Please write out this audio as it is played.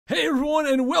Hey everyone,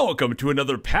 and welcome to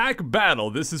another pack battle.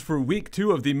 This is for week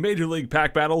 2 of the Major League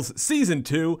Pack Battles Season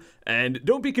 2, and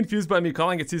don't be confused by me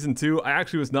calling it Season 2. I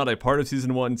actually was not a part of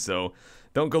Season 1, so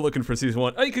don't go looking for Season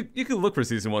 1. Oh, you could look for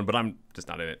Season 1, but I'm just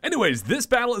not in it. Anyways, this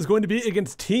battle is going to be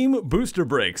against Team Booster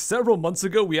Breaks. Several months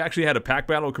ago, we actually had a pack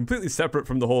battle completely separate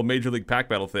from the whole Major League Pack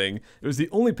Battle thing. It was the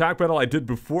only pack battle I did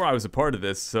before I was a part of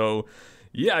this, so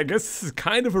yeah, I guess this is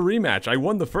kind of a rematch. I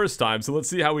won the first time, so let's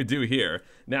see how we do here.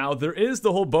 Now, there is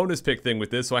the whole bonus pick thing with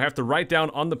this, so I have to write down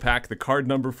on the pack the card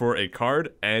number for a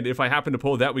card, and if I happen to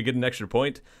pull that, we get an extra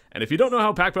point. And if you don't know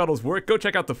how pack battles work, go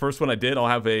check out the first one I did. I'll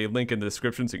have a link in the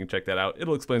description so you can check that out.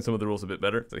 It'll explain some of the rules a bit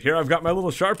better. So here I've got my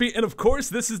little Sharpie, and of course,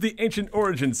 this is the Ancient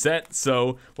Origin set,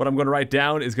 so what I'm going to write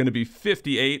down is going to be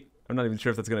 58. I'm not even sure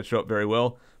if that's going to show up very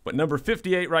well. But number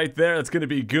 58 right there, that's going to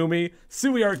be Goomy.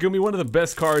 Sui Art Goomy, one of the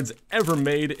best cards ever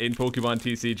made in Pokemon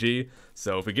TCG.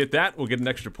 So if we get that, we'll get an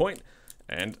extra point.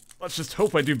 And let's just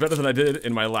hope I do better than I did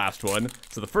in my last one.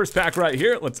 So the first pack right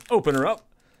here, let's open her up.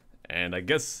 And I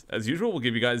guess, as usual, we'll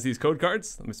give you guys these code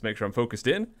cards. Let me just make sure I'm focused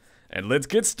in. And let's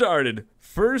get started.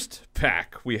 First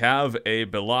pack, we have a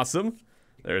Blossom.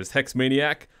 There's Hex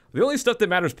Maniac. The only stuff that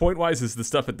matters point-wise is the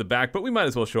stuff at the back, but we might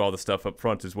as well show all the stuff up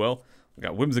front as well. We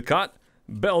got Whimsicott,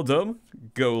 Beldum,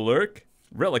 Golurk,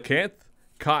 Relicanth,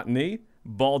 Cottony,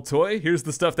 Baltoy. Here's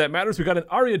the stuff that matters. We got an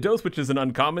Ariados, which is an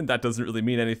uncommon. That doesn't really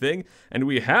mean anything. And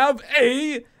we have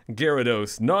a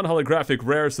Gyarados, non-holographic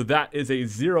rare, so that is a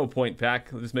 0-point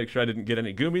pack. I'll just make sure I didn't get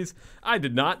any Goomies. I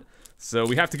did not. So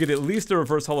we have to get at least a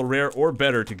reverse holo rare or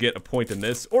better to get a point in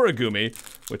this, or a Goomy,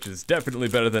 which is definitely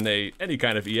better than any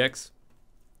kind of EX.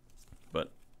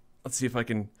 But let's see if I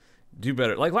can do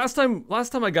better. Like last time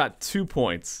I got 2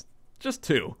 points. Just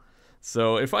 2.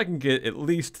 So if I can get at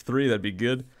least 3, that'd be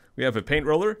good. We have a Paint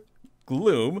Roller,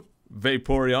 Gloom,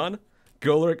 Vaporeon,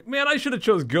 Golurk. Man, I should have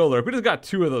chose Golurk. We just got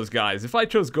 2 of those guys. If I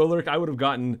chose Golurk, I would have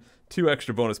gotten 2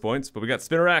 extra bonus points. But we got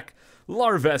Spinarak,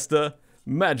 Larvesta,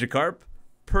 Magikarp,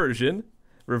 Persian,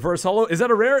 Reverse Holo. Is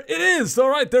that a rare? It is!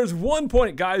 Alright, there's 1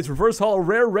 point, guys. Reverse Holo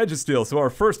rare Registeel. So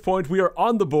our first point, we are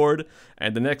on the board.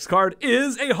 And the next card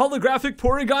is a holographic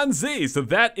Porygon Z. So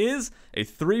that is a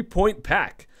 3-point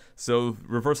pack. So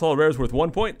reverse holo rare is worth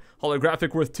 1 point,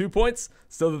 holographic worth 2 points.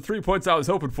 So the 3 points I was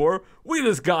hoping for, we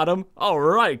just got them. All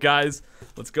right, guys,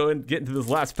 let's go and get into this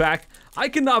last pack. I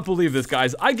cannot believe this,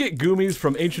 guys. I get Goomies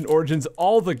from Ancient Origins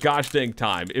all the gosh dang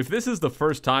time. If this is the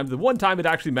first time, the one time it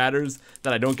actually matters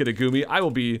that I don't get a Goomy, I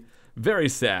will be very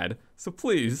sad. So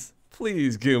please,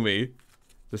 please, Goomy.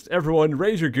 Just everyone,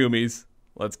 raise your Goomies.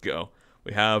 Let's go.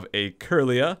 We have a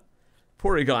Kirlia,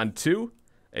 Porygon 2,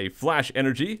 a Flash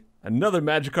Energy, another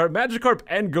Magikarp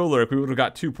and Golurk we would have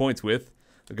got 2 points with.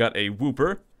 We got a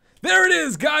Wooper. There it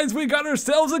is, guys! We got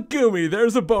ourselves a Goomy!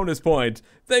 There's a bonus point.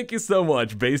 Thank you so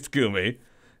much, Based Goomy.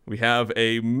 We have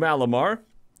a Malamar.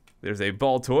 There's a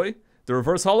Baltoy. The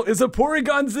reverse holo is a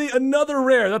Porygon Z, another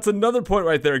rare. That's another point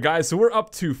right there, guys. So we're up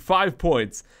to 5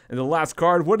 points. And the last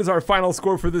card, what is our final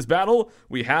score for this battle?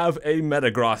 We have a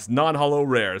Metagross, non-holo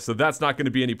rare. So that's not going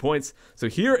to be any points. So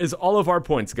here is all of our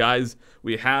points, guys.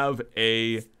 We have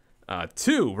a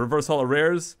 2 reverse holo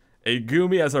rares, a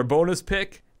Goomy as our bonus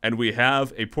pick, and we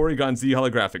have a Porygon Z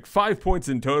holographic. 5 points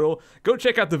in total. Go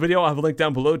check out the video. I'll have a link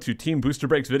down below to Team Booster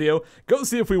Breaks video. Go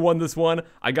see if we won this one.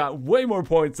 I got way more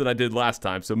points than I did last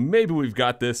time, so maybe we've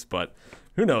got this, but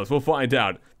who knows? We'll find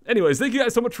out. Anyways, thank you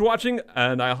guys so much for watching,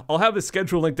 and I'll have a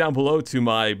schedule link down below to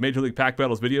my Major League Pack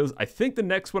Battles videos. I think the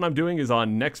next one I'm doing is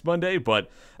on next Monday,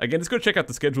 but again, just go check out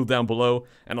the schedule down below,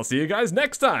 and I'll see you guys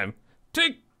next time.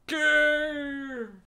 Take care!